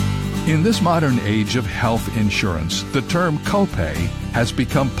In this modern age of health insurance, the term copay has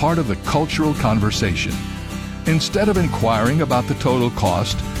become part of the cultural conversation. Instead of inquiring about the total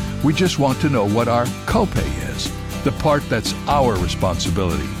cost, we just want to know what our copay is, the part that's our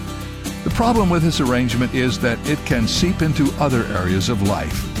responsibility. The problem with this arrangement is that it can seep into other areas of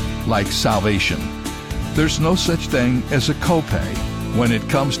life, like salvation. There's no such thing as a copay when it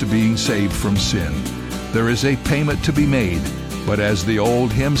comes to being saved from sin. There is a payment to be made, but as the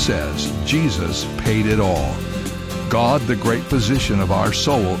old hymn says, Jesus paid it all. God, the great physician of our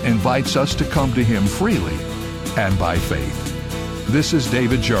soul, invites us to come to Him freely and by faith. This is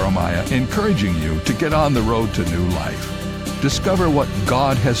David Jeremiah encouraging you to get on the road to new life. Discover what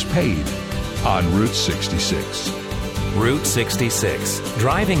God has paid on Route 66. Route 66,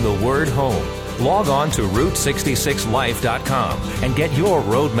 driving the word home. Log on to Route66Life.com and get your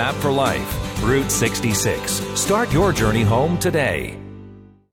roadmap for life. Route 66. Start your journey home today.